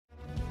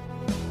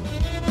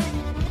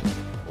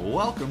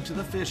Welcome to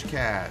the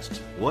Fishcast.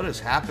 What has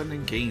happened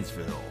in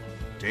Gainesville?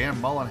 Dan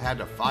Mullen had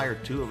to fire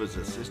two of his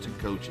assistant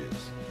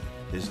coaches.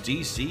 His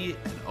DC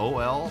and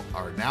OL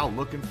are now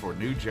looking for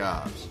new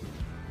jobs.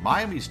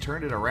 Miami's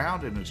turned it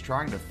around and is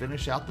trying to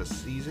finish out the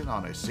season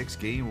on a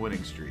 6-game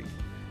winning streak.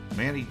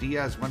 Manny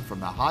Diaz went from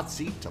the hot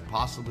seat to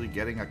possibly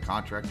getting a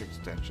contract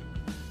extension.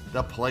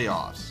 The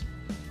playoffs.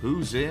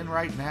 Who's in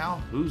right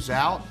now, who's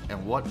out,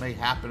 and what may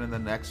happen in the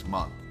next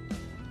month.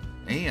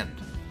 And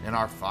in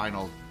our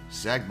final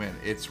segment,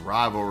 it's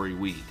rivalry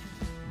week.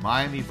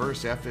 Miami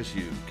versus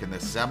FSU. Can the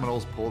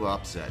Seminoles pull the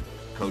upset?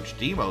 Coach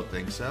Demo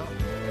thinks so.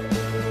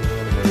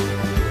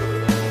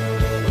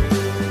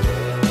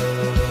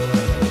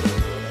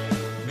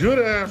 Good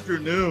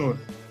afternoon.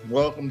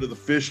 Welcome to the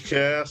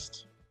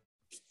Fishcast.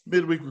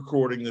 Midweek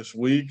recording this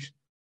week.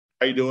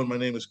 How you doing? My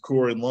name is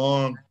Corey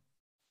Long.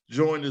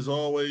 Joined as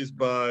always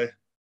by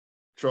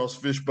Charles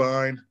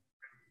Fishbein,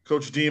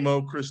 Coach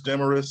Demo, Chris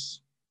Demarest.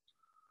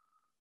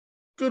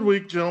 Good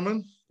week,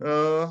 gentlemen.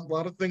 A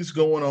lot of things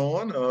going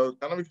on.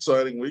 Kind of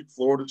exciting week.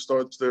 Florida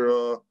starts their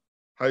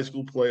high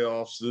school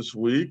playoffs this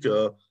week.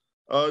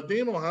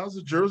 Demo, how's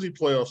the Jersey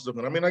playoffs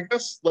looking? I mean, I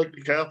guess like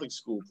the Catholic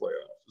school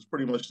playoffs is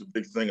pretty much the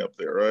big thing up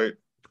there, right?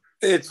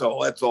 That's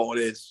all it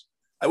is.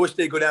 I wish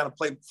they'd go down and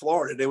play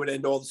Florida. They would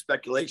end all the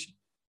speculation.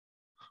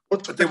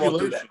 But they won't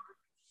do that.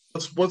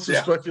 What's the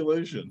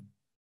speculation?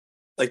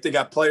 Like they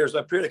got players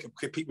up here that can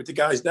compete with the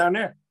guys down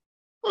there.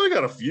 Well, they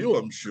got a few,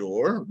 I'm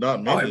sure.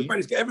 Not many.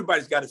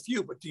 Everybody's got a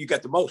few, but you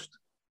got the most.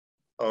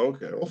 Oh,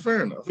 okay. Well,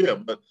 fair enough. Yeah,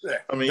 but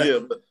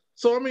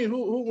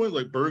who wins?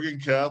 Like Bergen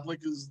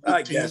Catholic is the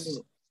I team? guess.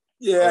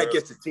 Yeah, I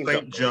guess the team.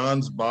 St.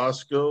 John's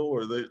Bosco,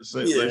 or they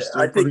say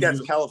I think that's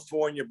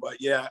California,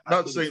 but yeah.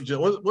 Not St. John.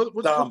 What's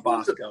Don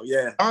Bosco,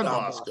 yeah. Don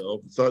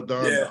Bosco. It's not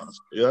Don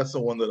Bosco. Yeah, that's the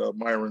one that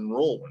Myron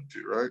Roll went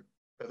to, right?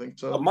 I think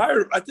so.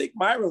 I think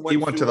Myron went. He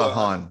went to the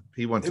Hun.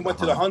 He went to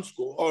the Hun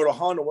school, or the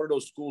Hun, or one of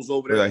those schools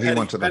over there. Yeah, he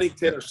went to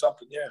Pennington or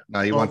something. Yeah. No,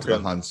 he went to the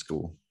Hun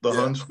school. The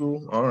Hun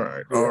school. All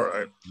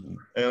right.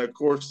 And of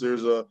course,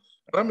 there's a.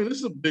 I mean, this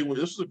is a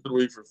good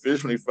week for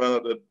Fish when he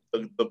found out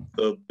that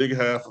the big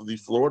half of the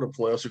Florida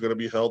playoffs are going to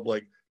be held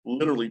like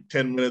literally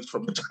 10 minutes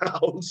from his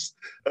house.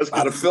 That's a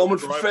lot of filming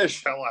for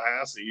Fish.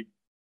 Tallahassee.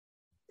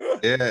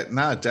 Yeah,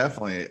 no,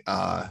 definitely.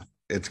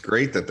 It's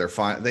great that they're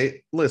fine.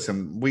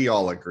 We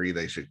all agree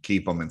they should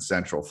keep them in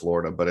Central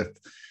Florida, but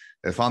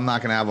if I'm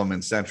not going to have them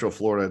in Central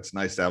Florida, it's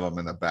nice to have them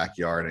in the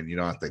backyard and you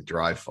don't have to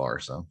drive far.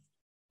 So,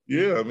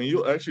 yeah, I mean,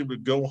 you'll actually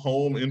go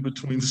home in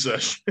between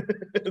sessions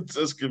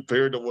as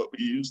compared to what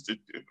we used to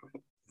do.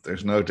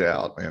 There's no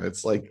doubt, man.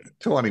 It's like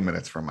 20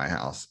 minutes from my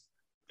house.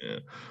 Yeah.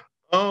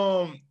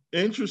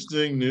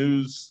 Interesting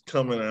news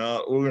coming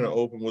out. We're going to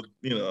open with,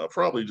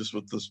 probably just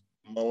with this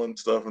Mullen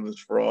stuff and this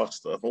Frost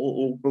stuff.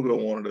 We'll go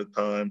one at a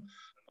time.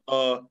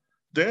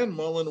 Dan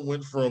Mullen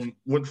went from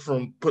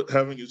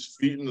having his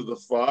feet into the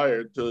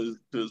fire to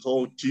his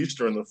whole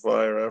keister in the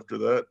fire after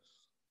that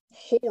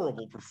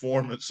horrible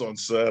performance on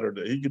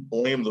Saturday. He could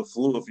blame the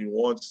flu if he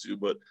wants to,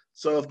 but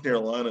South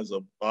Carolina is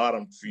a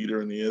bottom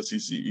feeder in the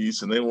SEC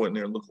East, and they went in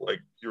there and looked like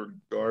pure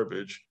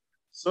garbage.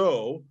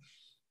 So,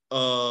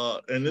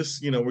 and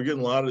this, we're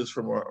getting a lot of this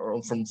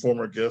from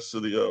former guests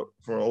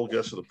from old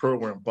guests of the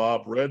program,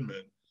 Bob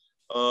Redmond.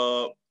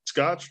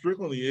 Scott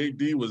Strickland, the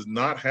AD, was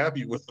not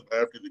happy with him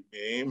after the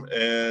game,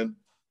 and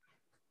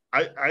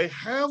I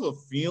have a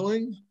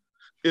feeling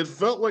it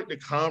felt like the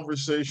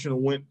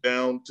conversation went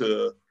down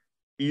to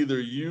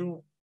either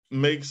you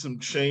make some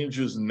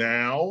changes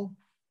now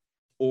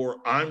or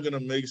I'm going to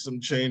make some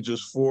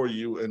changes for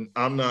you, and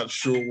I'm not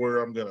sure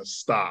where I'm going to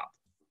stop.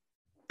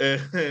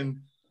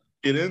 And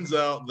it ends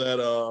out that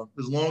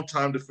his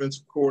longtime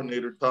defensive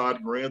coordinator,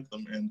 Todd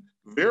Grantham, and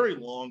very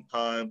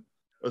long-time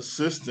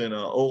assistant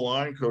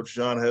O-line coach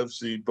John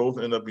Hevesy both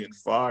end up being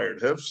fired.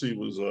 Hevesy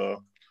was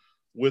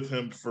with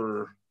him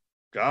for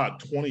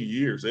 20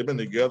 years. They've been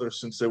together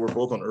since they were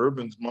both on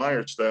Urban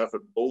Meyer's staff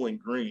at Bowling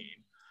Green.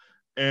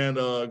 And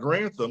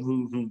Grantham,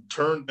 who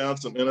turned down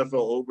some NFL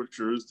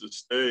overtures to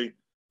stay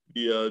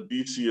the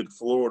DC at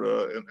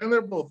Florida, and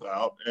they're both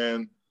out.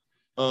 And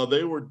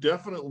they were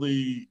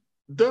definitely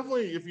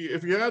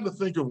if you had to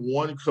think of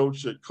one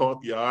coach that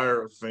caught the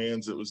ire of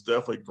fans, it was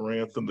definitely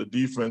Grantham. The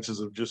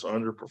defenses have just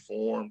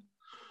underperformed.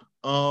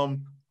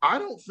 I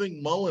don't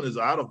think Mullen is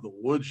out of the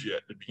woods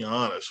yet, to be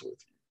honest with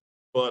you.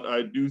 But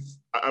I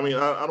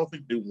don't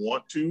think they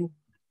want to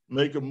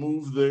make a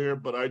move there,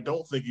 but I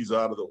don't think he's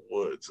out of the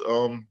woods.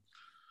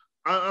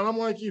 I'm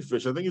like you,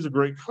 Fish. I think he's a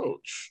great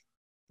coach,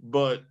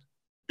 but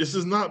this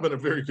has not been a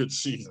very good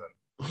season.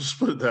 Let's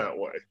put it that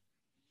way.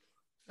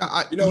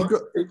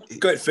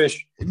 Good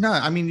Fish. No,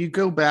 I mean, you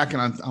go back,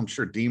 and I'm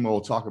sure Demo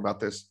will talk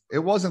about this. It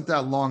wasn't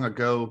that long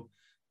ago.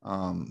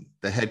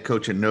 The head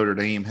coach at Notre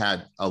Dame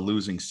had a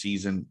losing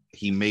season.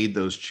 He made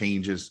those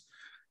changes,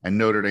 and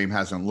Notre Dame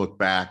hasn't looked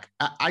back.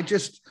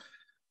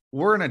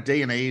 We're in a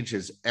day and age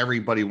as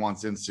everybody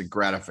wants instant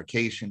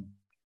gratification.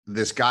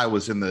 This guy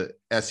was in the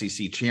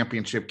SEC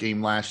championship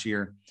game last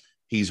year.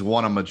 He's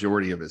won a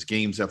majority of his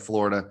games at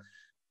Florida.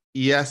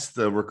 Yes,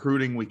 the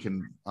recruiting we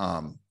can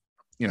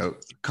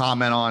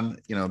comment on,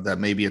 that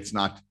maybe it's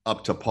not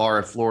up to par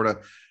at Florida,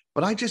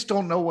 but I just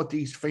don't know what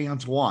these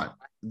fans want.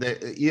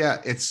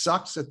 It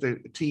sucks that the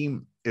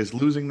team is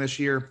losing this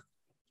year,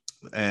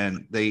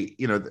 and they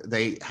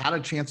had a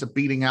chance of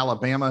beating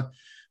Alabama.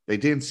 They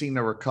didn't seem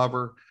to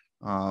recover.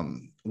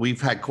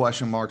 We've had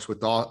question marks with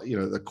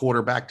the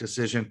quarterback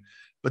decision,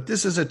 but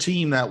this is a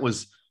team that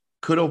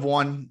could have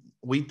won.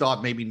 We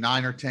thought maybe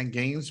 9 or 10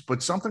 games,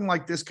 but something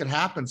like this could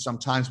happen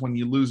sometimes when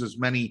you lose as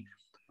many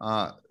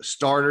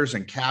starters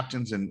and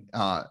captains and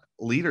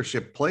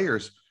leadership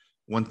players.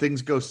 When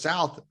things go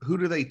south, who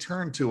do they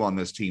turn to on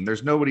this team?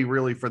 There's nobody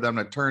really for them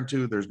to turn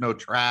to. There's no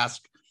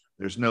Trask.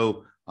 There's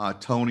no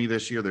Tony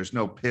this year. There's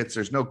no Pitts.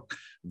 There's no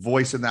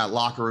voice in that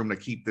locker room to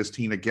keep this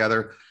team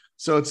together.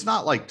 So it's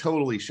not like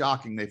totally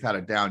shocking they've had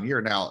a down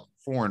year. Now,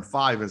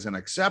 4-5 isn't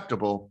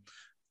acceptable,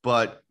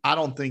 but I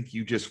don't think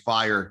you just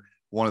fire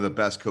one of the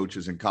best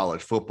coaches in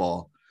college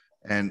football.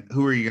 And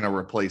who are you going to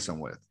replace him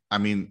with? I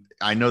mean,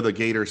 I know the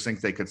Gators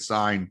think they could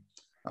sign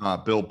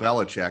Bill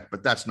Belichick,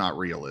 but that's not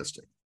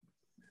realistic.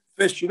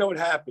 Fish, what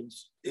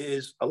happens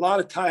is a lot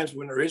of times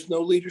when there is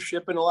no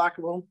leadership in the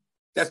locker room,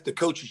 that's the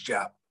coach's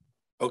job.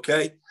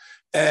 Okay.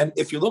 And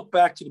if you look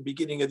back to the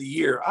beginning of the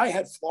year, I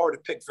had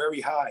Florida picked very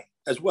high,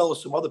 as well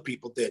as some other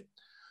people did.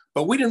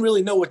 But we didn't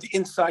really know what the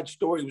inside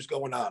story was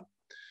going on,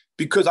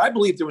 because I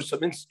believe there was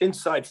some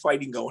inside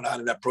fighting going on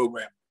in that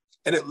program.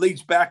 And it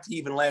leads back to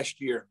even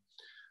last year.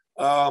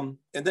 And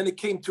then it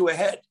came to a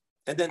head,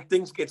 and then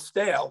things get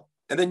stale,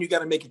 and then you got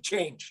to make a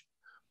change.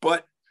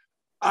 But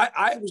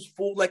I was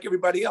fooled like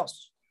everybody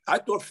else. I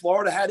thought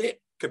Florida had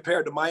it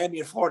compared to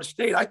Miami and Florida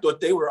State. I thought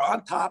they were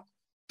on top.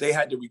 They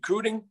had the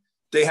recruiting.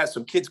 They had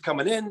some kids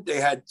coming in. They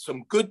had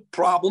some good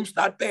problems,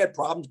 not bad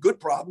problems, good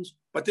problems,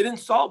 but they didn't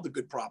solve the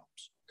good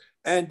problems.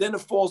 And then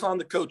it falls on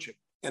the coaching.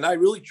 And I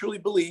really, truly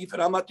believe,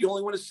 and I'm not the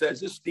only one that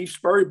says this, Steve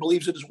Spurrier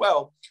believes it as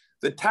well,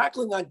 the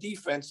tackling on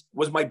defense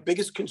was my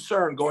biggest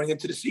concern going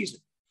into the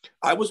season.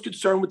 I was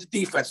concerned with the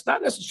defense,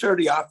 not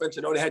necessarily the offense.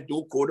 I know they had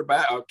two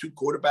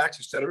quarterbacks,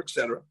 et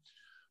cetera,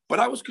 but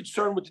I was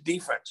concerned with the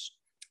defense.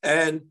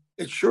 And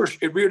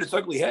it reared its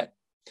ugly head.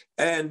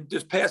 And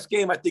this past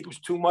game, I think it was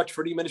too much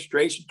for the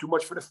administration, too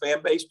much for the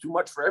fan base, too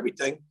much for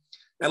everything.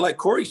 And like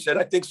Corey said,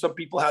 I think some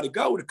people had to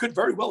go. It could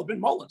very well have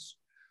been Mullins.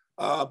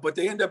 But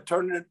they end up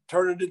turning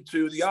it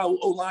into the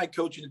O-line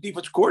coach and the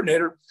defense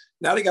coordinator.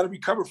 Now they got to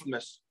recover from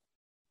this.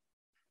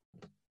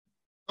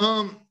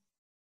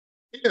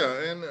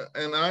 Yeah,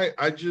 and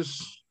I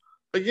just,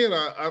 again,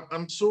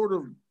 I'm sort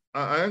of,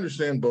 I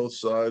understand both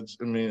sides.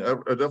 I mean, I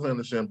definitely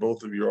understand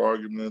both of your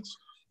arguments.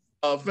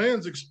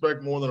 Fans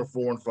expect more than a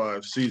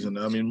 4-5 season.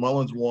 I mean,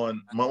 Mullen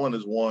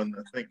has won.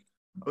 I think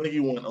he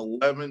won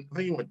 11. I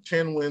think he went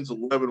 10 wins,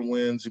 11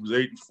 wins. He was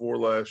 8-4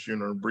 last year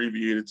in an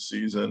abbreviated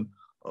season.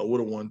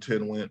 Would have won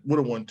 10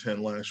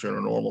 last year in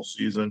a normal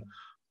season.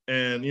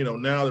 And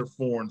now they're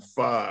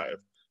 4-5,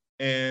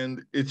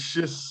 and it's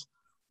just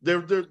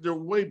they're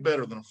way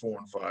better than a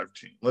 4-5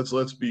 team.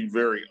 Let's be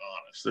very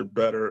honest. They're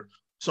better.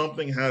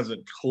 Something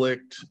hasn't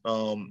clicked.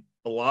 A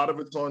lot of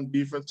it's on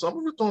defense. Some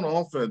of it's on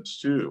offense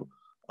too.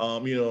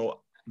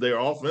 They're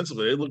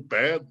offensively, they look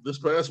bad this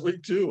past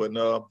week too, and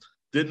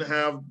didn't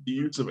have the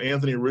use of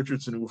Anthony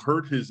Richardson, who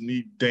hurt his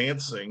knee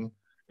dancing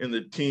in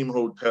the team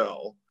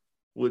hotel,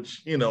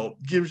 which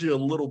gives you a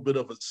little bit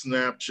of a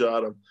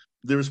snapshot of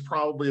there's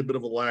probably a bit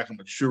of a lack of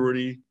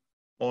maturity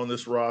on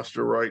this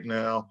roster right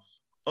now.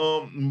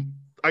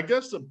 I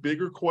guess the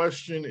bigger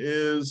question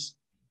is,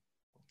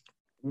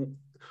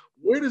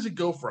 where does he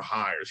go for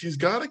hires? He's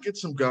got to get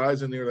some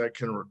guys in there that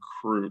can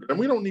recruit. And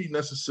we don't need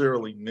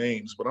necessarily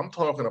names, but I'm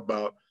talking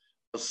about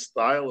a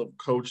style of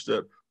coach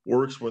that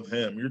works with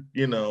him.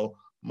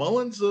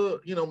 Mullen's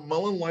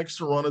Mullen likes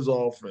to run his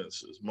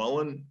offenses.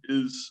 Mullen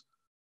is,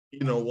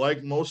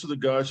 like most of the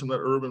guys from that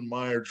Urban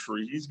Meyer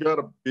tree, he's got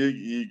a big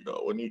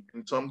ego.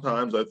 And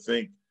sometimes I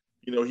think,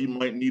 he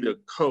might need a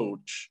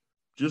coach,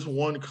 just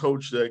one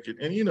coach that can,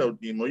 and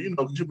Demo,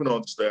 because you've been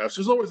on staff.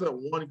 There's always that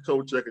one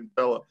coach that can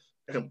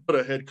put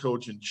a head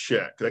coach in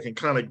check, that can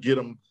kind of get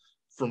them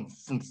from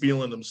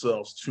feeling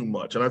themselves too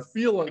much. And I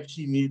feel like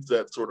he needs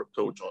that sort of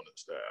coach on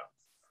his staff.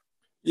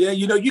 Yeah,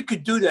 you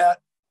could do that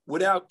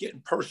without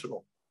getting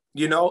personal,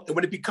 and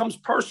when it becomes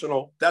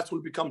personal, that's when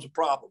it becomes a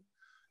problem.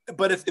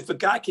 But if a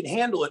guy can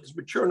handle it, is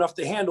mature enough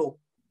to handle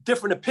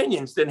different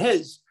opinions than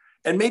his,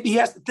 and maybe he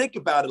has to think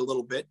about it a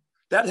little bit,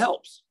 that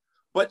helps.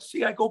 But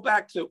see, I go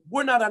back to,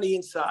 we're not on the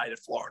inside of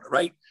Florida,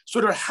 right?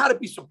 So there had to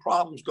be some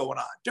problems going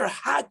on. There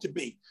had to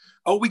be.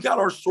 Oh, we got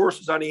our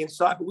sources on the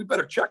inside, but we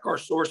better check our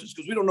sources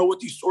because we don't know what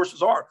these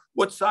sources are,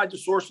 what side the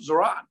sources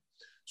are on.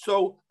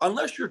 So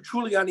unless you're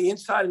truly on the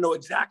inside and know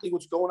exactly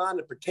what's going on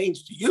that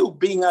pertains to you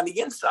being on the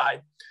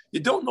inside, you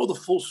don't know the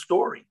full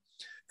story.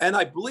 And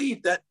I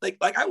believe that, like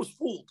I was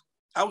fooled.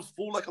 I was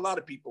fooled like a lot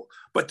of people.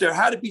 But there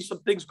had to be some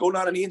things going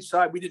on the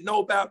inside we didn't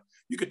know about.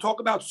 You could talk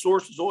about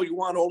sources all you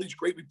want, all these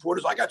great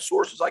reporters. I got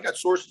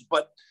sources.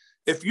 But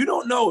if you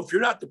don't know, if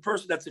you're not the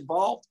person that's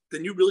involved,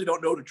 then you really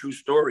don't know the true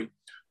story.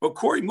 But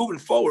Corey, moving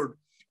forward,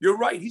 you're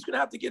right. He's going to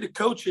have to get a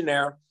coach in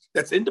there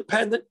that's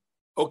independent,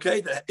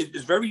 okay, that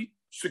is very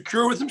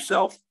secure with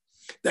himself,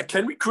 that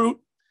can recruit,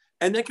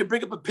 and then can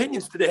bring up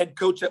opinions to the head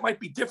coach that might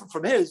be different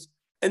from his,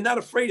 and not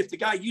afraid if the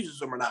guy uses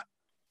them or not.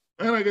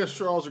 And I guess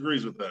Charles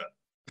agrees with that.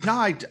 No,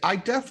 I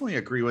definitely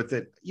agree with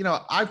it. You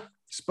know, I've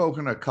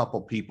spoken to a couple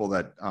people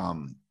that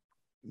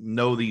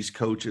know these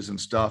coaches and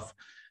stuff.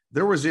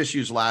 There was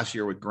issues last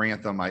year with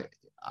Grantham.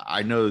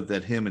 I know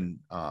that him and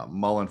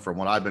Mullen, from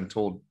what I've been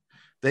told,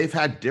 they've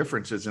had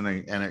differences in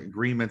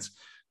agreements.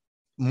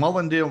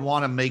 Mullen didn't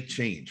want to make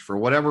change for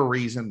whatever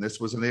reason. This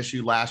was an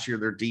issue last year,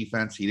 their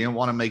defense. He didn't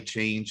want to make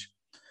change.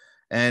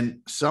 And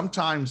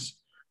sometimes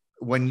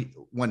when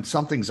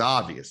something's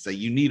obvious that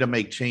you need to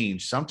make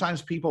change,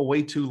 sometimes people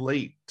wait too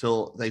late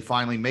till they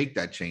finally make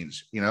that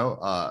change. You know,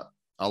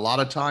 a lot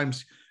of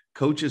times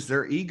coaches,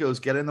 their egos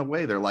get in the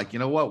way. They're like, you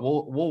know what,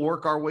 we'll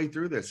work our way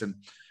through this. And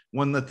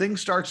when the thing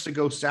starts to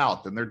go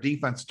south, and their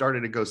defense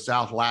started to go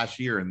south last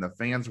year, and the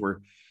fans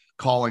were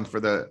calling for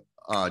the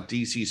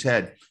DC's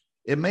head,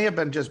 it may have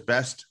been just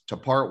best to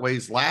part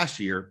ways last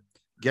year,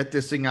 get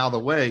this thing out of the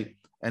way,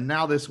 and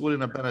now this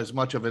wouldn't have been as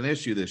much of an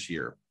issue this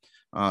year.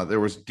 There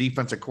was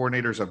defensive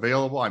coordinators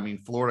available. I mean,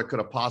 Florida could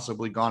have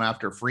possibly gone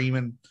after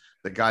Freeman,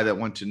 the guy that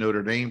went to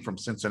Notre Dame from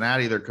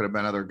Cincinnati. There could have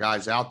been other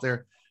guys out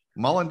there.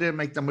 Mullen didn't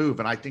make the move,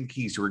 and I think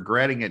he's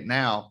regretting it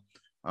now,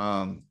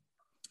 and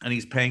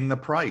he's paying the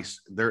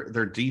price.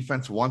 Their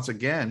defense, once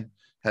again,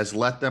 has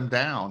let them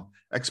down,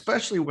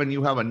 especially when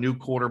you have a new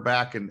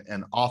quarterback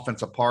and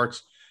offensive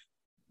parts.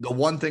 The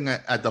one thing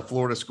at the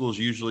Florida schools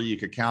usually you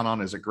could count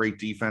on is a great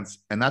defense,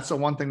 and that's the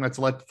one thing that's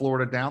let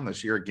Florida down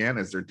this year again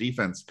is their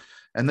defense.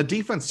 And the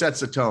defense sets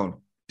the tone.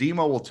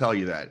 Demo will tell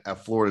you that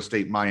at Florida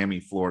State, Miami,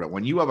 Florida.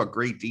 When you have a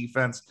great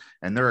defense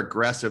and they're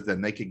aggressive,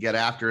 then they could get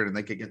after it and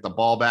they could get the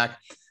ball back.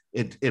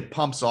 It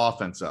pumps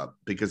offense up,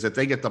 because if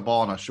they get the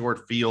ball in a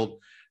short field,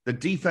 the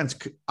defense,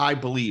 I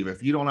believe,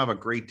 if you don't have a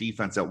great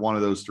defense at one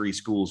of those three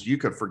schools, you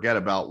could forget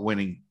about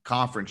winning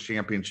conference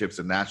championships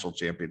and national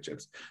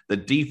championships. The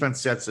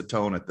defense sets the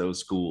tone at those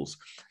schools.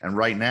 And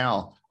right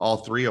now, all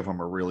three of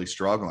them are really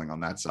struggling on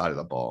that side of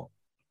the ball.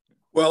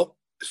 Well,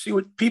 see,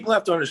 what people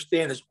have to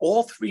understand is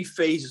all three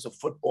phases of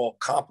football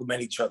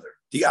complement each other.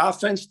 The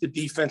offense, the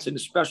defense, and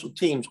the special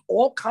teams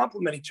all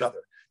complement each other.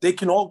 They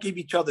can all give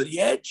each other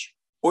the edge,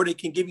 or they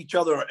can give each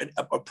other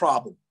a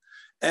problem.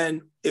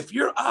 And if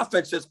your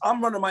offense says,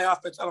 I'm running my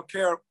offense, I don't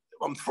care,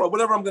 I'm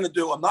whatever I'm going to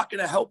do, I'm not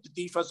going to help the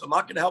defense, I'm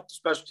not going to help the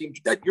special teams,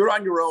 that you're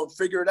on your own,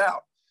 figure it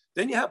out.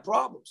 Then you have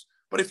problems.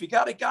 But if you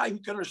got a guy who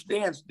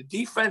understands the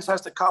defense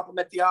has to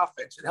complement the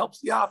offense, it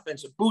helps the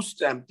offense, it boosts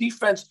them.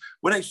 Defense,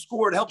 when they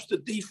score, it helps the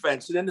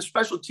defense. And then the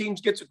special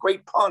teams gets a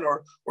great punt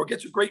or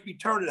gets a great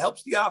return, it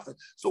helps the offense.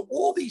 So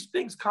all these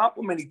things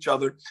complement each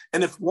other.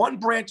 And if one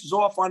branch is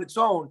off on its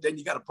own, then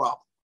you got a problem.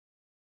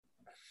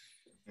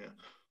 Yeah.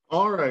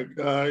 All right,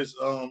 guys.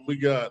 We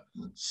got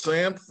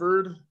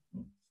Samford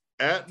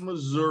at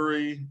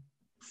Missouri,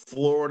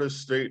 Florida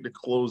State to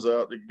close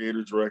out the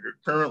Gators record.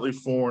 Currently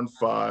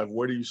 4-5.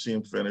 Where do you see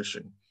them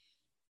finishing?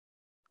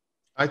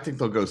 I think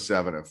they'll go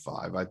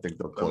 7-5. I think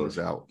they'll close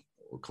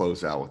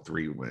out with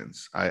 3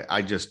 wins.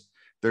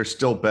 They're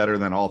still better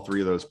than all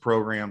three of those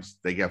programs.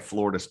 They get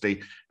Florida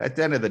State. At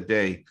the end of the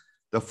day,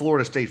 the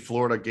Florida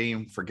State-Florida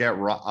game, forget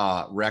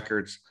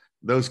records.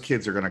 Those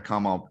kids are going to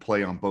come on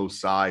play on both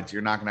sides.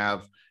 You're not going to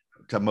have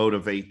to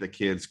motivate the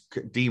kids.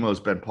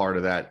 Demo's been part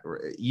of that.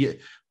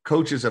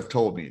 Coaches have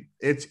told me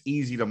it's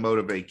easy to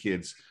motivate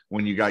kids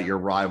when you got your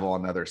rival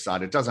on the other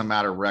side. It doesn't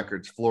matter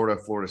records.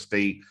 Florida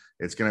State,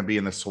 it's going to be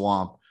in the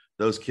swamp.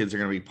 Those kids are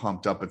going to be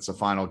pumped up. It's the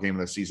final game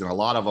of the season. A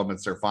lot of them,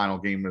 it's their final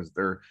game of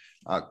their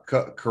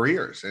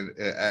careers and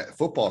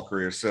football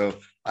careers. So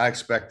I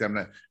expect them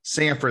to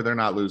Samford. They're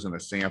not losing to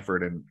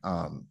Samford,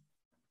 and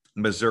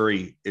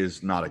Missouri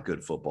is not a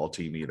good football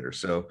team either.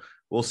 So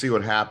we'll see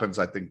what happens.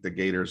 I think the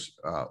Gators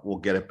will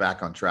get it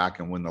back on track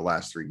and win the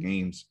last 3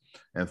 games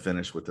and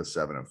finish with a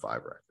 7-5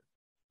 record.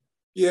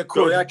 Yeah,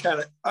 Corey, I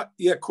kind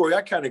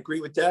of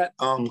agree with that.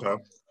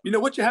 Okay. You know,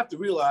 what you have to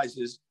realize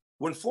is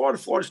when Florida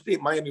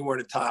State, Miami were in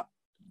the top,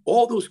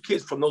 all those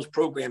kids from those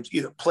programs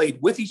either played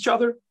with each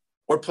other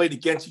or played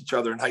against each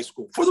other in high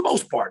school for the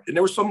most part. And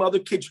there were some other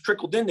kids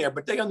trickled in there,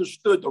 but they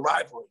understood the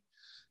rivalry.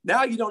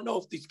 Now you don't know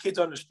if these kids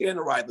understand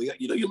the rivalry.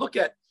 You know, you look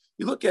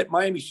at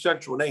Miami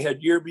Central, and they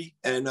had Yerby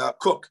and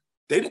Cook.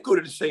 They didn't go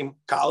to the same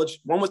college.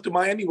 One went to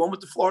Miami, one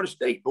went to Florida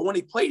State. But when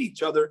they played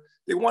each other,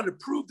 they wanted to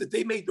prove that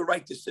they made the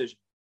right decision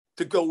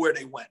to go where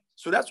they went.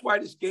 So that's why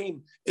this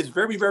game is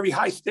very, very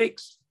high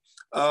stakes,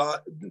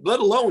 let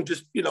alone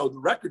just, you know, the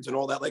records and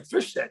all that, like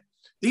Fish said.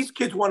 These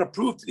kids want to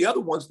prove to the other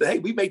ones that, hey,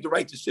 we made the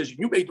right decision.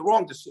 You made the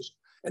wrong decision.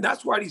 And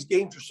that's why these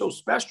games are so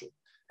special.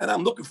 And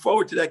I'm looking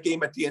forward to that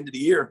game at the end of the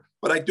year.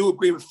 But I do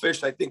agree with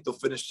Fish. I think they'll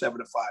finish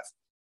 7-5.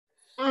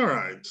 All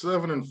right,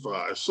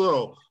 7-5.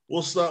 So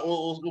we'll start.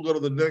 We'll go to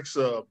the next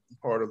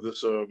part of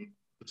this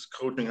this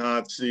coaching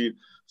hot seat.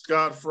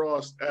 Scott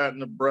Frost at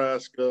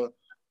Nebraska,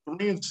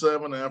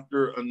 3-7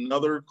 after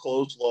another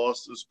close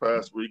loss this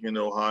past week in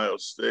Ohio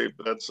State.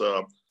 That's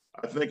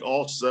I think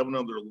all 7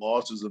 of their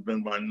losses have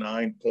been by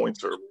 9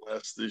 points or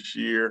less this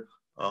year.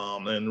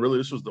 And really,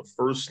 this was the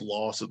first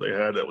loss that they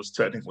had that was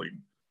technically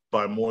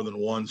by more than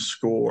one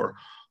score.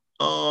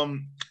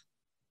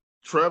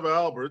 Trev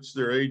Alberts,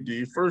 their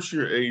AD,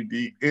 first-year AD,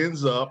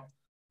 ends up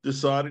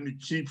deciding to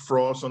keep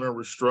Frost on a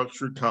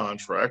restructured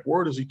contract.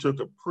 Word is he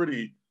took a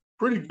pretty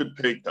good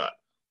pay cut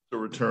to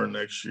return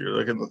next year,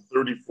 like in the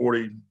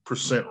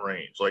 30-40%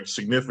 range, like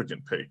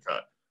significant pay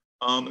cut.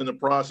 In the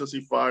process,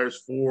 he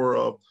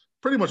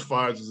pretty much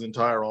fires his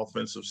entire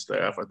offensive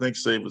staff, I think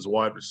save his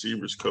wide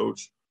receivers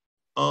coach.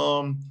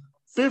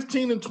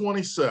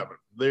 15-27.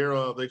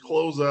 They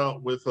close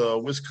out with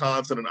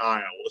Wisconsin and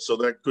Iowa, so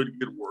that could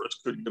get worse,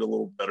 could get a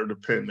little better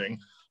depending.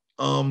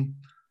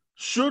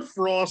 Should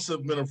Frost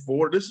have been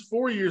afforded? This is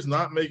 4 years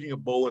not making a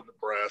bowl at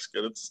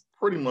Nebraska. It's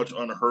pretty much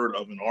unheard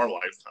of in our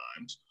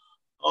lifetimes.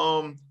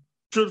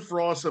 Should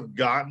Frost have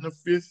gotten a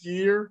fifth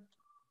year?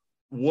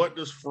 What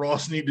does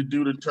Frost need to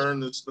do to turn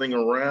this thing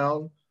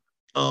around?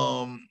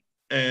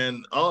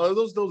 And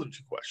those are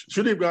two questions.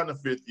 Should he have gotten a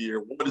fifth year?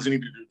 What does he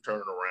need to do to turn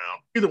it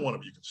around? Either one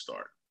of you can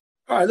start.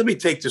 All right, let me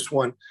take this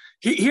one.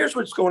 Here's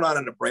what's going on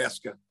in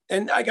Nebraska.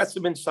 And I got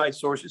some inside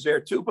sources there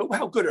too, but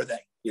how good are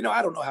they?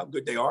 I don't know how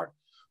good they are.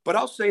 But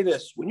I'll say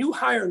this. When you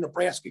hire a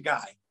Nebraska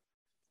guy,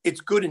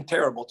 it's good and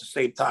terrible at the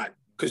same time,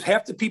 because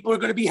half the people are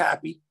going to be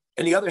happy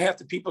and the other half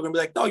the people are going to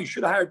be like, no, you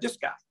should have hired this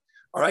guy.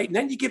 All right. And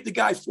then you give the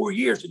guy 4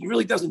 years and he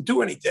really doesn't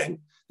do anything.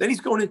 Then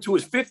he's going into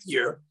his fifth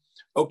year.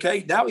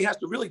 Okay. Now he has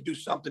to really do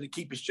something to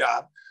keep his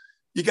job.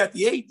 You got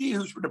the AD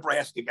who's a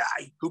Nebraska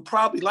guy who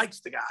probably likes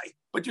the guy,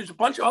 but there's a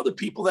bunch of other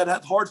people that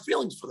have hard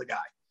feelings for the guy.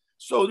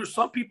 So there's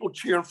some people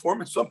cheering for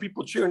him and some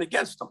people cheering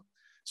against him.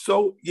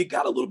 So you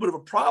got a little bit of a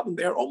problem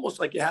there, almost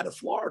like you had in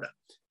Florida.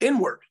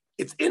 Inward.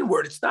 It's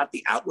inward. It's not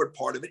the outward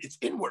part of it. It's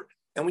inward.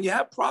 And when you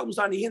have problems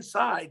on the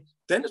inside,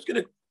 then it's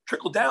going to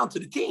trickle down to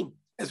the team.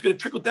 It's going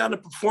to trickle down to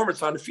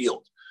performance on the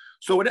field.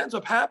 So what ends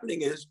up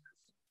happening is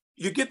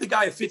you give the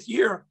guy a fifth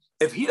year.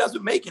 If he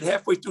doesn't make it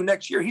halfway through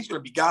next year, he's going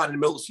to be gone in the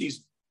middle of the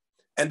season.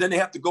 And then they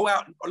have to go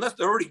out, unless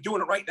they're already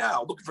doing it right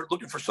now,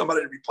 looking for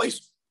somebody to replace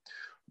him.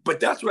 But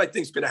that's what I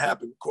think is going to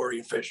happen with Corey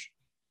and Fish.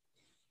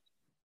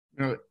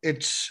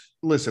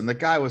 Listen, the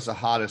guy was the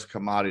hottest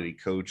commodity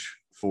coach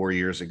 4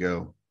 years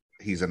ago.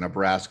 He's a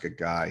Nebraska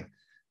guy.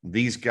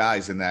 These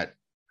guys in that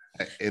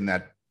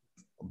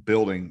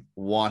building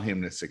want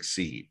him to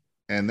succeed,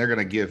 and they're going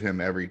to give him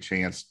every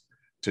chance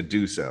to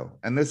do so.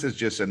 And this is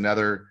just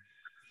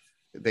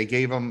they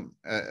gave him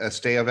a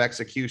stay of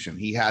execution.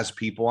 He has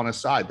people on his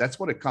side. That's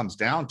what it comes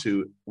down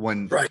to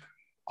when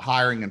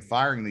hiring and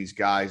firing these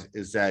guys,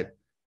 is that,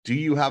 do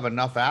you have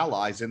enough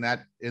allies in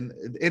that?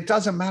 It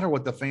doesn't matter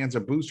what the fans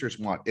and boosters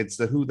want. It's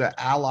who the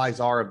allies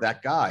are of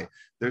that guy.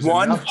 There's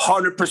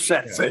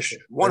 100% Fish.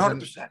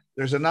 100%.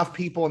 There's enough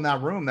people in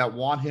that room that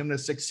want him to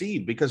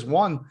succeed, because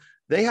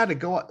they had to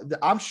go.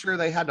 I'm sure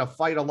they had to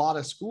fight a lot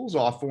of schools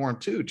off for him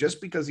too,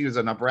 just because he was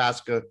a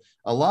Nebraska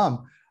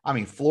alum. I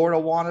mean, Florida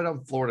wanted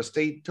him. Florida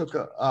State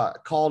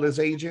called his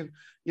agent.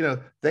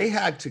 They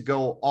had to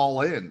go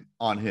all in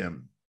on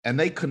him, and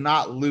they could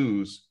not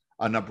lose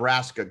a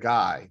Nebraska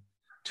guy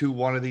to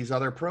one of these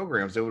other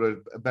programs. It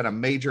would have been a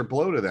major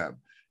blow to them.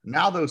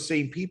 Now those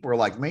same people are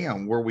like,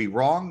 man, were we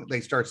wrong?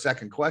 They start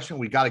second question.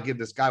 We got to give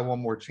this guy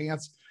one more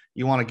chance.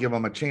 You want to give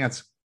him a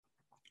chance.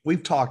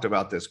 We've talked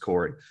about this,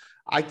 Corey.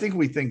 I think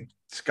we think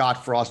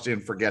Scott Frost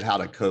didn't forget how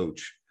to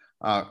coach.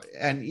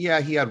 And yeah,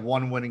 he had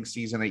one winning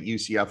season at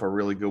UCF, a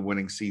really good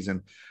winning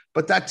season,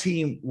 but that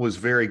team was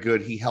very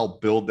good. He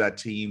helped build that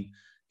team.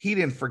 He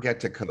didn't forget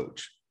to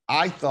coach.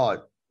 I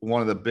thought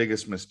one of the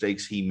biggest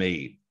mistakes he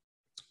made,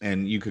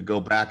 and you could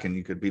go back and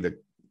you could be the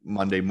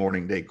Monday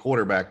morning day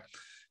quarterback,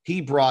 he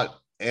brought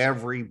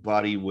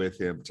everybody with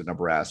him to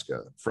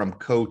Nebraska, from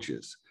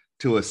coaches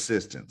to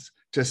assistants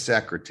to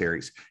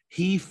secretaries.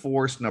 He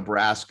forced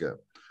Nebraska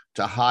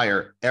to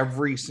hire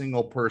every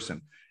single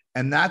person.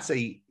 And that's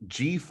a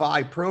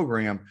G5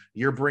 program.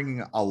 You're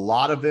bringing a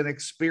lot of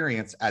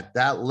inexperience at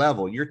that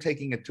level. You're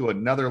taking it to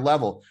another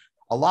level.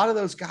 A lot of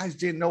those guys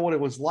didn't know what it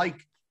was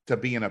like to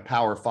be in a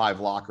Power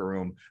 5 locker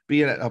room,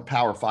 be in a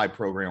Power 5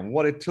 program,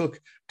 what it took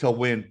to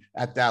win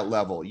at that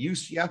level.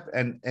 UCF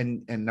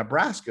and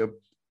Nebraska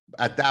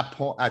at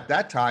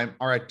that time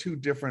are at two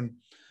different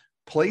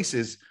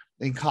places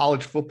in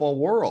college football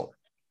world.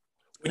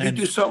 When you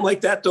do something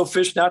like that, though,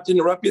 Fish, not to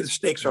interrupt you, the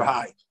stakes are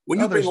high. When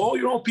you bring all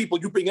your own people,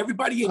 you bring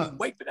everybody in, you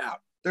wipe it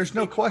out. There's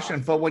no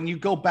question. But when you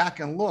go back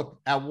and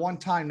look, at one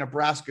time,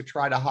 Nebraska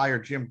tried to hire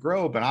Jim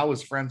Grobe, and I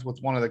was friends with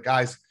one of the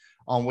guys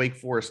on Wake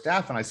Forest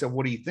staff. And I said,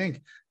 what do you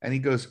think? And he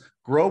goes,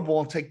 Grobe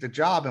won't take the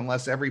job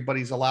unless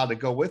everybody's allowed to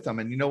go with him.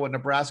 And you know what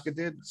Nebraska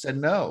did? Said,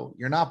 no,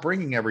 you're not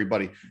bringing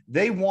everybody.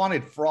 They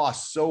wanted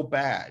Frost so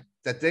bad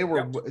that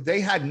they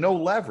had no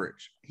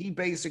leverage. He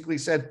basically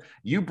said,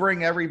 you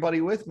bring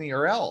everybody with me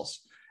or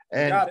else.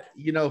 And,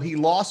 he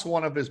lost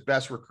one of his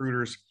best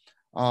recruiters,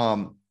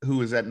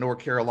 who is at North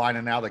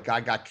Carolina now. The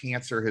guy got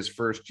cancer his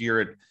first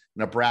year at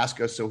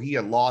Nebraska, so he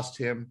had lost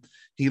him.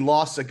 He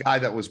lost a guy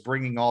that was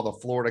bringing all the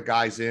Florida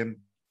guys in.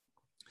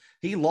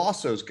 He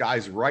lost those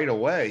guys right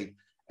away,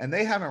 and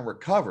they haven't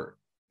recovered.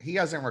 He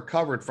hasn't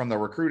recovered from the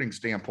recruiting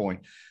standpoint.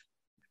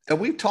 and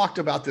we've talked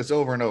about this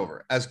over and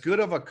over. As good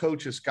of a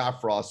coach as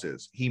Scott Frost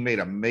is, he made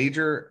a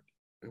major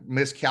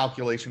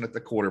miscalculation at the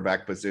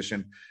quarterback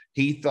position.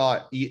 He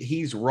thought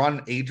he's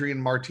run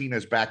Adrian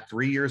Martinez back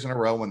 3 years in a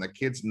row when the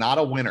kid's not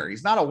a winner.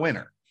 He's not a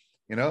winner.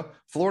 You know,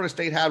 Florida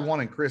State had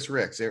one in Chris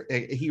Ricks.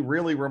 He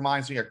really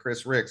reminds me of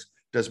Chris Ricks,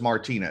 does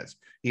Martinez.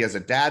 He has a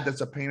dad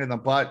that's a pain in the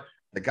butt.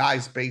 The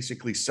guy's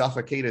basically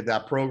suffocated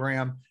that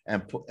program,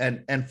 and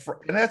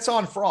that's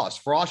on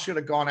Frost. Frost should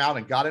have gone out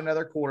and got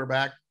another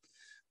quarterback.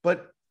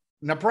 But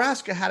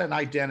Nebraska had an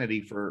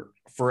identity for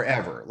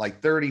forever,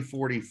 like 30,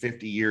 40,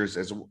 50 years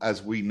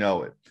as we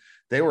know it.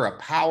 They were a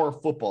power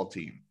football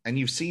team. And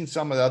you've seen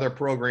some of the other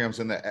programs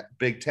in the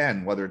Big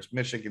Ten, whether it's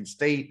Michigan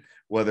State,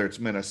 whether it's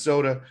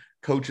Minnesota,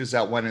 coaches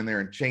that went in there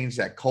and changed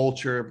that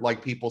culture,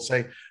 like people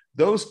say.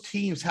 Those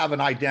teams have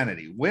an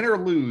identity. Win or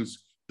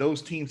lose,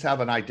 those teams have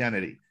an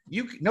identity.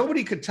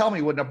 Nobody could tell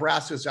me what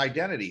Nebraska's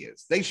identity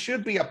is. They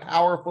should be a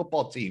power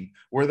football team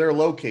where they're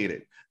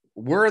located.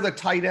 Where are the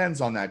tight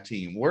ends on that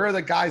team? Where are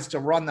the guys to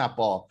run that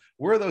ball?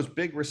 Where are those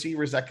big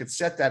receivers that could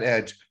set that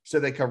edge so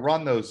they could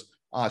run those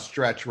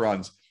stretch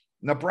runs?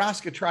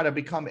 Nebraska tried to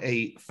become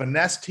a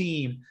finesse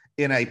team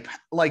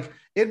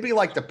it'd be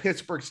like the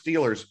Pittsburgh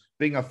Steelers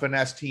being a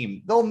finesse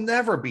team. They'll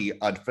never be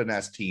a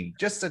finesse team.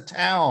 Just the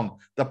town,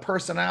 the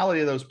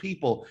personality of those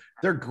people,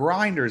 they're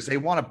grinders. They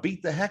want to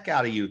beat the heck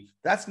out of you.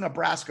 That's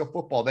Nebraska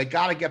football. They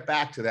got to get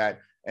back to that.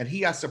 And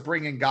he has to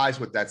bring in guys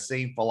with that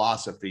same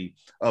philosophy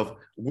of,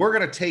 we're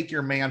going to take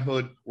your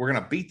manhood, we're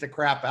going to beat the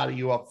crap out of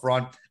you up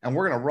front, and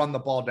we're going to run the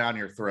ball down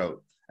your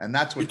throat. And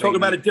that's what you're talking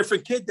about. A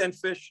different kid then,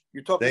 Fish.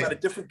 You're talking about a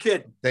different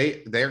kid.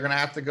 They're going to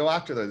have to go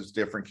after those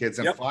different kids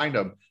and find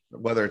them,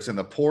 whether it's in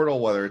the portal,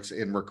 whether it's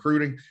in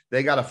recruiting.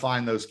 They got to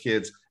find those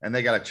kids, and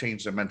they got to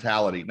change the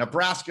mentality.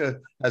 Nebraska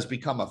has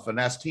become a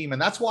finesse team,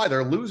 and that's why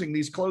they're losing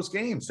these close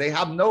games. They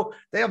have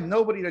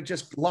nobody to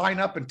just line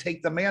up and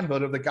take the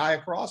manhood of the guy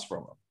across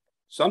from them.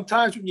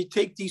 Sometimes when you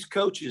take these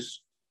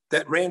coaches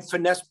that ran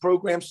finesse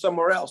programs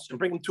somewhere else and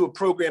bring them to a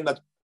program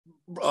that's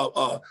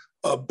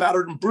a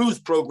battered and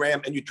bruised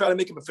program, and you try to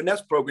make them a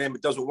finesse program,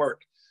 it doesn't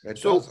work.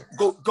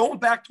 Going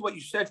back to what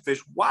you said, Fish,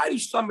 why do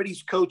some of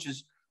these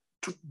coaches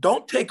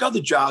don't take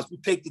other jobs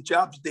but take the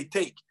jobs that they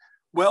take?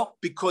 Well,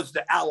 because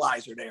the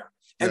allies are there,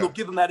 and they'll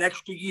give them that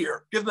extra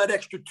year, give them that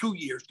extra 2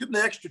 years, give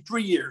them that extra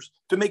 3 years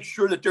to make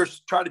sure that they're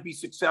trying to be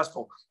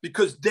successful,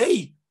 because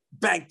they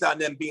banked on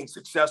them being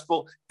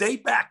successful. They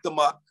backed them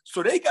up.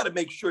 So they got to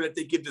make sure that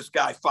they give this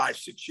guy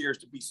 5-6 years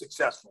to be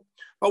successful.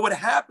 But what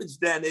happens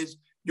then is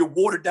you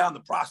water down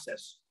the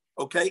process.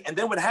 Okay. And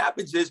then what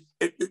happens is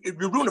you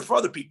ruin it for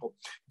other people.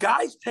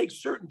 Guys take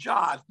certain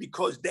jobs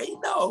because they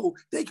know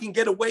they can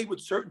get away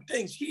with certain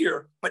things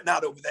here, but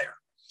not over there.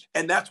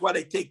 And that's why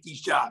they take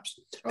these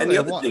jobs. And the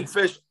other thing,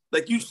 Fish,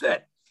 like you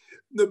said,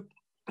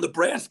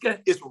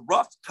 Nebraska is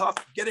rough, tough,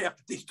 get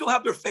after. They still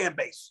have their fan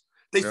base.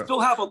 They still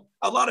have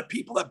a lot of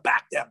people that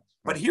back them.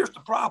 But here's the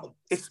problem.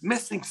 It's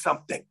missing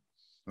something.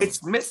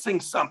 It's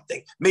missing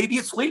something. Maybe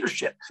it's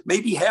leadership.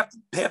 Maybe half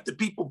the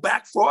people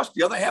back Frost,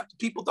 the other half the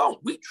people don't.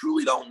 We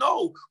truly don't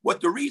know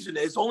what the reason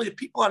is. Only the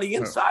people on the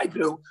inside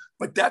do.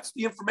 But that's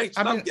the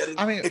information I'm getting.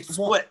 It's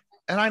split.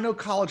 And I know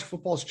college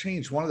football's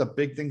changed. One of the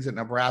big things at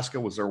Nebraska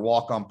was their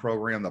walk-on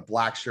program, the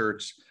black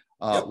shirts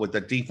with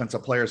the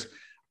defensive players.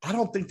 I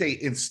don't think they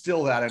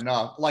instill that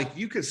enough. Like,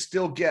 you could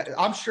still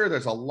I'm sure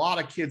there's a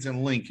lot of kids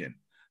in Lincoln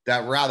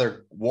that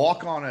rather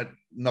walk on at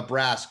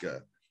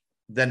Nebraska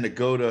than to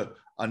go to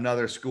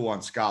another school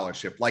on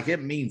scholarship. Like,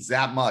 it means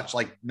that much.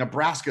 Like,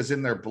 Nebraska's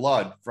in their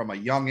blood from a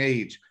young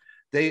age.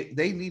 They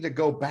need to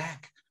go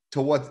back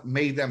to what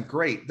made them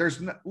great.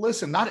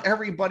 Listen, not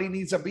everybody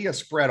needs to be a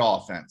spread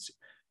offense.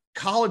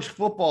 College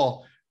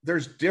football,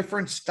 there's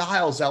different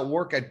styles that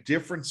work at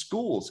different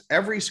schools.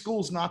 Every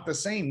school's not the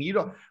same.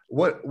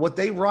 What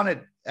they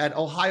run at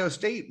Ohio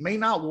State may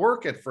not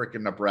work at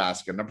freaking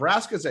Nebraska.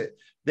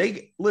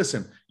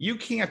 Listen, you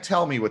can't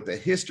tell me with the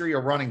history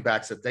of running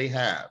backs that they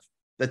have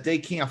that they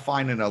can't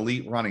find an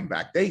elite running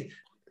back.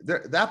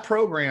 That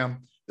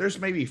program, there's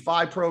maybe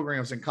 5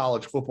 programs in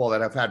college football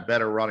that have had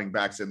better running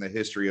backs in the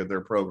history of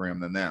their program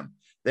than them.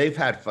 They've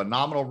had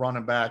phenomenal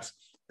running backs.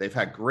 They've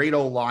had great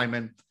old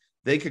linemen.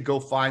 They could go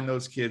find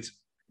those kids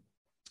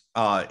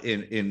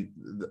in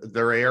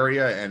their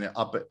area and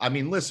up. I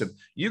mean, listen,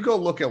 you go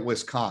look at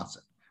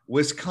Wisconsin.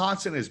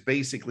 Wisconsin is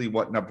basically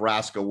what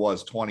Nebraska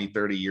was 20,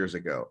 30 years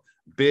ago.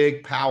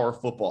 Big power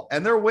football.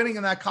 And they're winning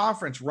in that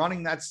conference,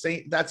 running that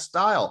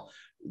style.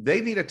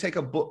 They need to take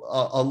a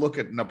look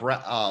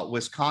at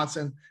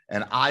Wisconsin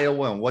and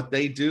Iowa and what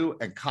they do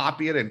and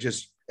copy it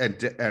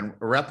and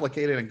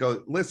replicate it and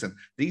go, listen,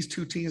 these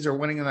two teams are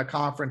winning in the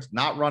conference,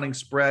 not running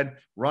spread,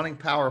 running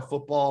power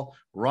football,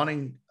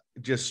 running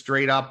just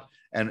straight up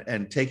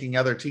and taking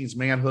other teams'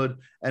 manhood.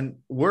 And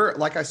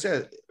like I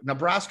said,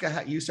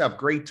 Nebraska used to have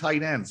great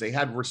tight ends. They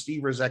had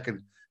receivers that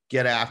could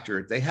get after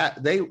it. They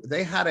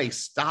had a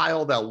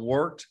style that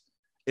worked.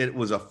 It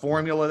was a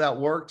formula that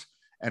worked.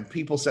 And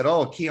people said,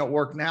 oh, it can't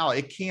work now.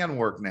 It can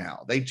work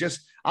now.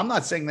 I'm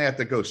not saying they have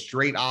to go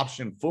straight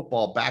option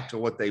football back to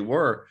what they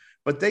were,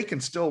 but they can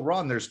still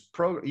run.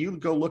 You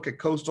go look at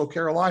Coastal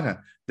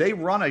Carolina. They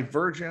run a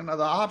version of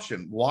the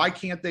option. Why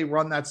can't they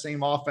run that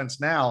same offense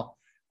now?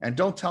 And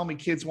don't tell me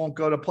kids won't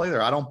go to play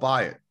there. I don't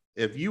buy it.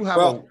 If you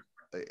have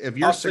if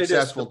you're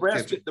successful,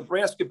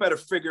 Nebraska better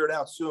figure it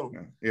out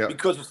soon. Yeah.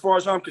 Because as far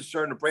as I'm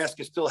concerned,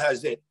 Nebraska still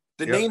has it.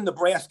 The name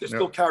Nebraska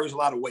still carries a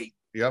lot of weight.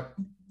 Yep,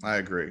 I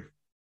agree.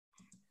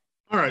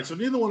 All right, so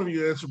neither one of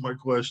you answered my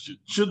question.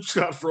 Should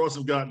Scott Frost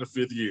have gotten a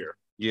 5th year?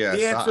 Yes.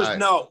 The answer is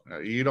no.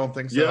 You don't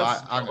think so?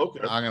 Yes? I'm Okay.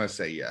 going to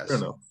say yes.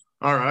 No.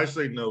 All right, I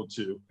say no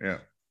too. Yeah.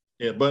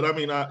 Yeah, but I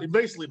mean,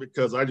 basically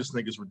because I just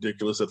think it's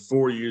ridiculous. At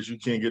 4 years, you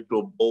can't get to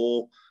a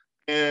bowl.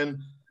 And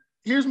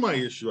here's my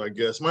issue, I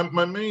guess.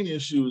 My main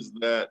issue is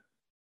that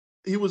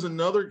he was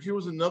another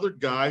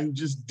guy who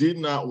just did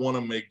not want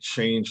to make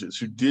changes,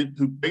 who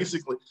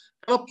basically,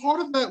 and a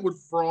part of that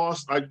with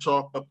Frost, I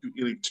chalk up to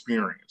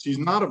inexperience. He's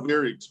not a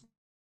very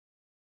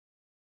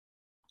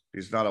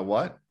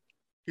what?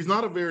 He's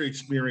not a very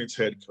experienced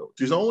head coach.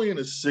 He's only in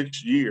his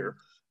 6th year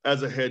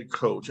as a head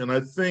coach. And I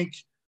think,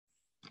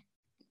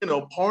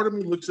 part of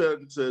me looks at it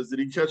and says, did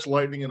he catch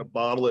lightning in a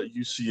bottle at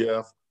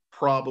UCF?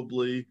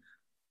 Probably.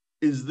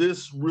 Is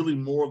this really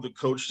more of the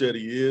coach that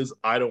he is?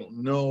 I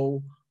don't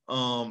know.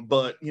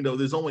 But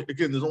there's only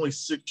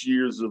 6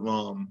 years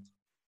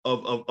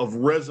of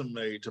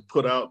resume to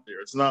put out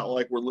there. It's not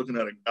like we're looking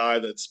at a guy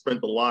that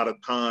spent a lot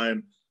of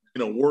time,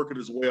 working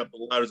his way up the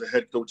ladder as a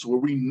head coach where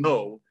we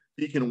know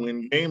he can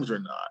win games or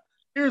not.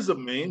 Here's the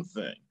main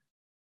thing.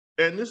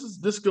 And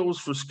this goes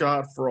for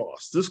Scott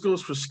Frost. This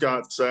goes for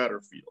Scott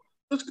Satterfield.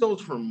 This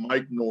goes for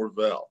Mike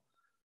Norvell.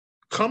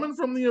 Coming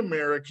from the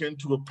American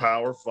to a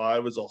Power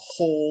 5 is a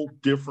whole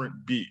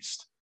different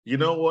beast. You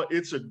know what?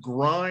 It's a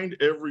grind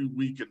every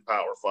week in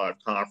Power 5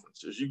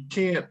 conferences. You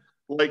can't,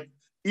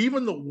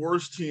 even the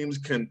worst teams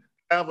can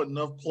have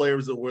enough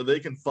players where they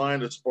can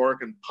find a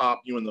spark and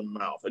pop you in the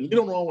mouth. And you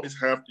don't always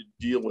have to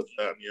deal with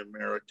that in the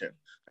American.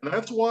 And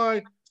that's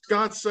why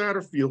Scott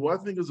Satterfield, who I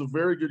think is a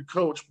very good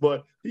coach,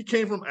 but he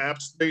came from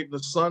App State in the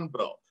Sun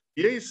Belt.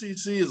 The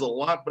ACC is a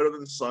lot better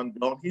than the Sun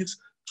Belt. He's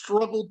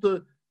struggled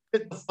to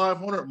hit the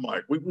 500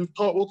 mark.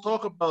 We'll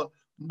talk about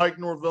Mike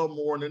Norvell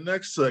more in the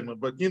next segment,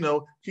 but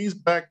he's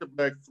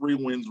back-to-back 3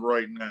 wins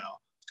right now.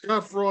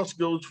 Scott Frost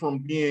goes from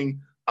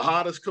being the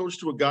hottest coach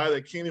to a guy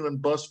that can't even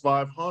bust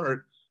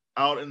 500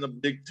 out in the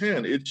Big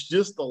Ten. It's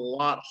just a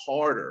lot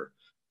harder.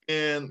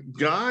 And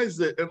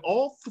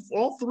all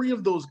 3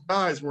 of those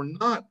guys were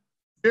not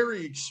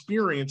very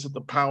experienced at the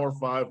Power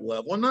 5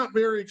 level and not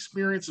very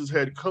experienced as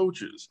head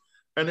coaches.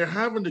 And they're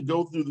having to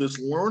go through this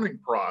learning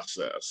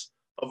process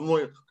of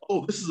going,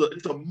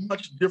 it's a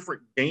much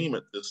different game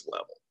at this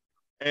level.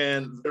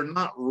 And they're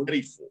not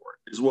ready for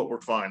it, is what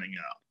we're finding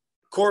out.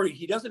 Corey,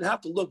 he doesn't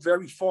have to look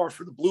very far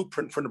for the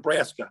blueprint for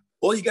Nebraska.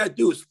 All you got to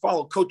do is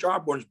follow Coach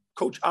Osborne's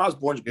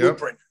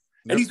blueprint.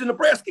 And he's a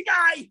Nebraska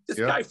guy. This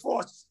guy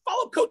Frost.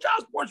 Follow Coach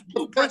Osborne's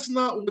blueprint. That's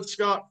not what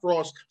Scott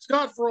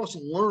Frost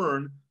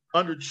learned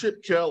under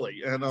Chip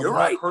Kelly and You're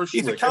right.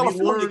 He's a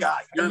California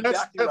guy. And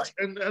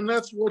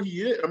that's what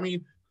he is. I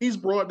mean, he's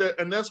brought that,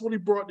 and that's what he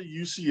brought to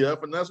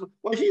UCF. And that's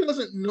what he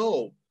doesn't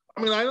know.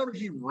 I mean, I know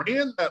he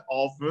ran that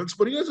offense,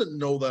 but he doesn't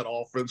know that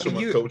offense from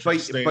a coaching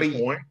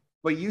standpoint.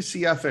 But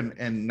UCF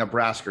and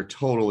Nebraska are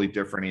totally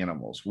different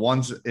animals.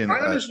 One's in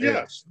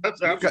yes,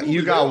 that's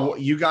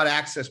absolutely you got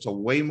access to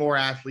way more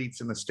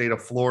athletes in the state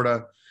of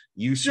Florida.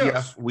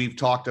 UCF, we've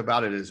talked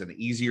about it, is an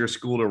easier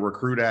school to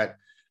recruit at.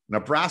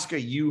 Nebraska,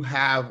 you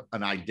have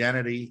an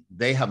identity.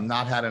 They have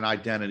not had an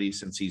identity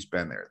since he's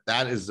been there.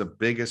 That is the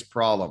biggest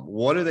problem.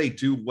 What do they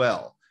do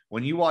well?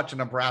 When you watch a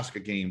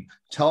Nebraska game,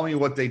 tell me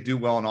what they do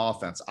well in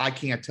offense. I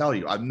can't tell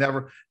you.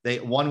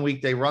 1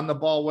 week they run the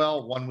ball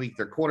well. 1 week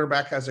their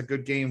quarterback has a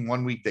good game.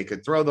 1 week they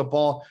could throw the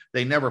ball.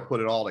 They never put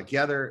it all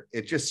together.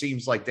 It just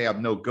seems like they have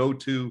no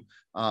go-to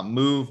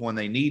move when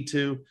they need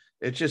to.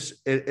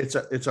 It's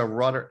a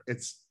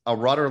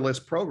rudderless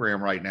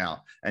program right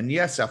now. And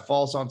yes, that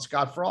falls on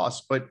Scott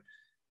Frost, but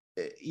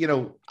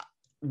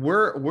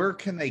where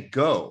can they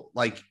go?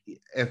 Like,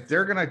 if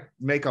they're going to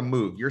make a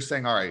move, you're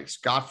saying, all right,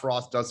 Scott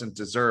Frost doesn't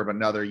deserve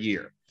another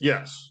year.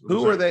 Yes.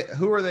 Who are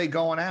they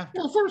going after?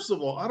 Well, first of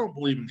all, I don't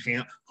believe in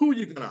camp. Who are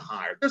you going to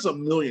hire? There's a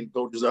million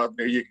coaches out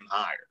there you can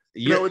hire.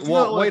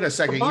 Wait a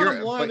second.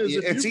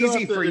 It's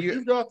easy for you. If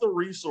you've got the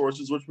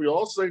resources, which we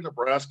all say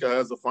Nebraska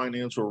has the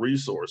financial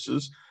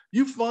resources,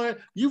 you find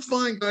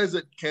guys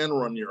that can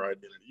run your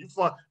identity.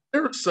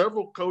 There are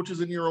several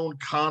coaches in your own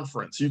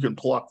conference you can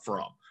pluck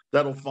from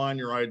that'll find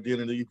your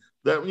identity.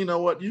 That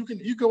you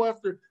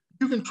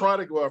can try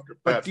to go after.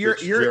 But you're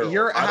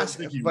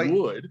asking.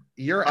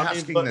 You're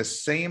asking the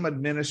same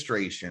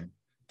administration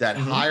that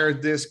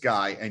hired this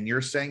guy, and you're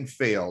saying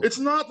failed. It's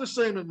not the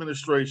same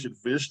administration,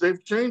 Fish.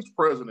 They've changed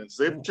presidents.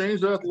 They've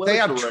changed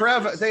athletic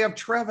directors. They have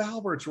Trev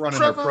Alberts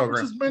running their program.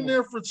 Alberts has been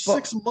there for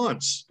 6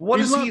 months. What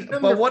does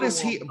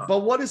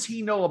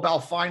he know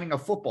about finding a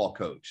football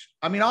coach?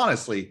 I mean,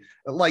 honestly,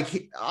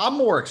 I'm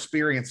more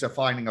experienced at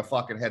finding a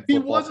fucking head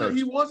football coach.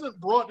 He wasn't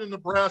brought to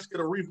Nebraska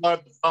to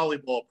revive the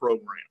volleyball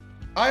program.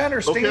 I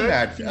understand Okay?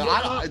 that. You're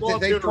not going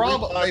They there to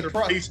revive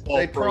their baseball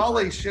probably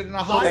program. shouldn't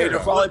have Hey, hired the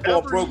him. volleyball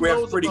Whatever he program's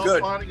knows pretty about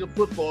good. finding a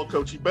football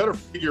coach, he better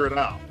figure it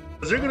out.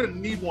 Because they're going to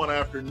need one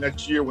after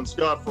next year when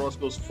Scott Frost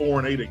goes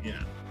 4-8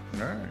 again. All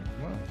right.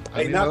 Well,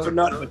 Hey, not for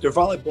nothing, but their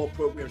volleyball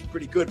program's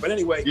pretty good. But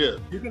anyway, Yeah.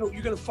 you're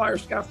gonna fire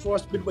Scott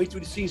Frost midway through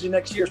the season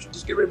next year, so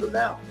just get rid of him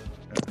now.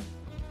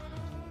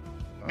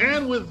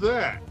 And with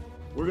that,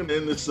 we're going to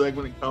end this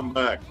segment and come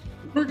back.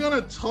 We're going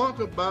to talk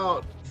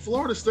about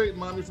Florida State and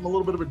Miami from a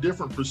little bit of a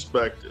different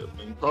perspective,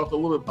 and talk a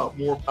little bit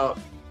more about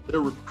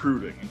their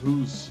recruiting and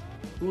who's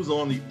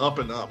on the up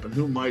and up, and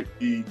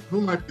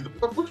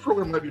which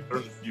program might be better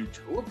in the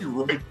future. We'll be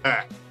right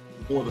back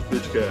with more of the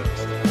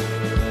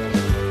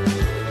Fitchcast.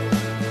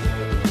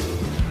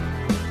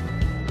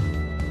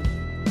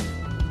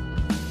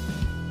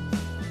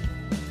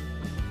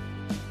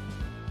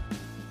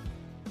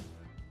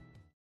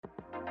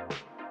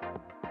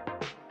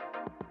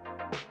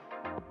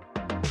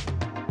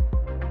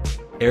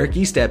 Eric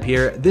Estep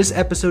here. This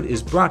episode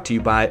is brought to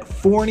you by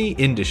Forney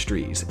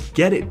Industries.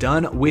 Get it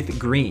done with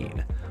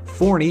green.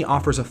 Forney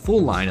offers a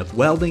full line of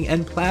welding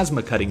and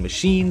plasma cutting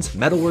machines,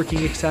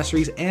 metalworking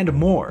accessories, and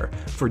more.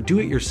 For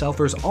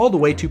do-it-yourselfers all the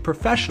way to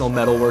professional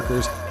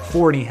metalworkers,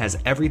 Forney has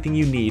everything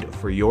you need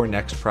for your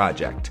next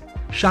project.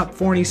 Shop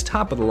Forney's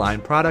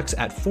top-of-the-line products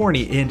at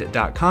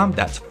forneyInd.com.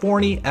 That's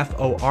Forney,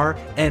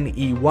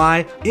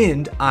 F-O-R-N-E-Y,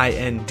 Ind,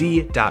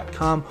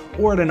 I-N-D.com,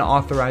 or at an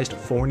authorized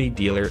Forney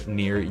dealer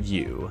near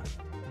you.